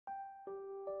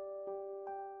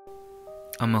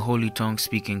I'm a holy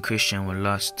tongue-speaking Christian with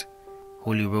lust,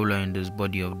 holy roller in this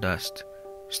body of dust.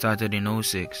 Started in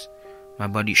 '06, my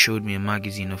body showed me a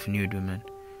magazine of nude women.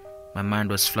 My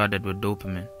mind was flooded with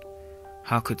dopamine.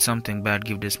 How could something bad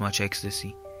give this much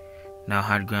ecstasy? Now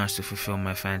had grounds to fulfill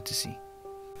my fantasy.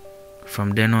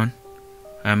 From then on,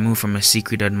 I moved from a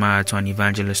secret admirer to an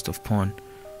evangelist of porn,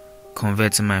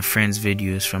 converting my friends'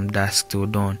 videos from dusk till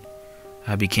dawn.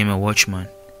 I became a watchman.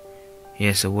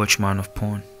 Yes, a watchman of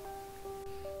porn.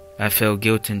 I felt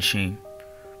guilt and shame,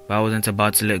 but I wasn't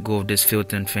about to let go of this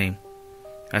filth and fame.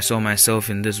 I saw myself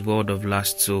in this world of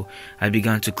lust, so I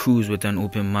began to cruise with an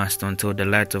open mast until the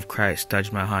light of Christ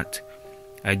touched my heart.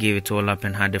 I gave it all up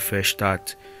and had a fresh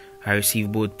start. I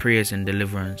received both prayers and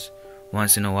deliverance.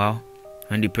 Once in a while,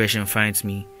 when depression finds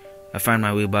me, I find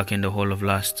my way back in the hall of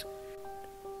lust.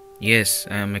 Yes,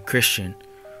 I am a Christian,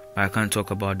 but I can't talk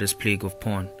about this plague of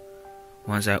porn.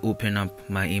 Once I open up,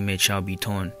 my image shall be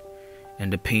torn,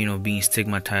 and the pain of being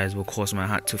stigmatized will cause my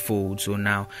heart to fold. So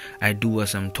now I do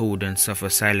as I'm told and suffer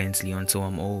silently until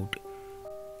I'm old.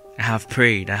 I have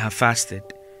prayed, I have fasted,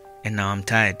 and now I'm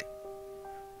tired.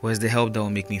 Where's the help that will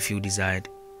make me feel desired?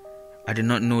 I did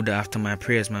not know that after my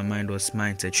prayers my mind was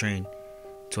mine to train,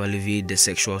 to alleviate the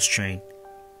sexual strain.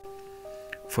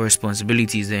 For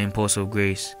responsibility is the impulse of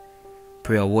grace.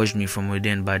 Prayer washed me from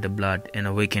within by the blood and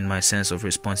awakened my sense of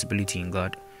responsibility in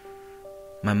God.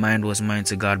 My mind was mine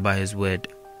to guard by His word,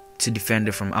 to defend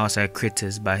it from outside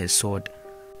critters by His sword.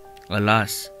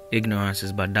 Alas, ignorance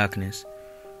is but darkness,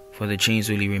 for the chains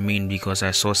only remained because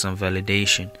I saw some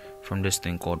validation from this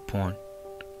thing called porn.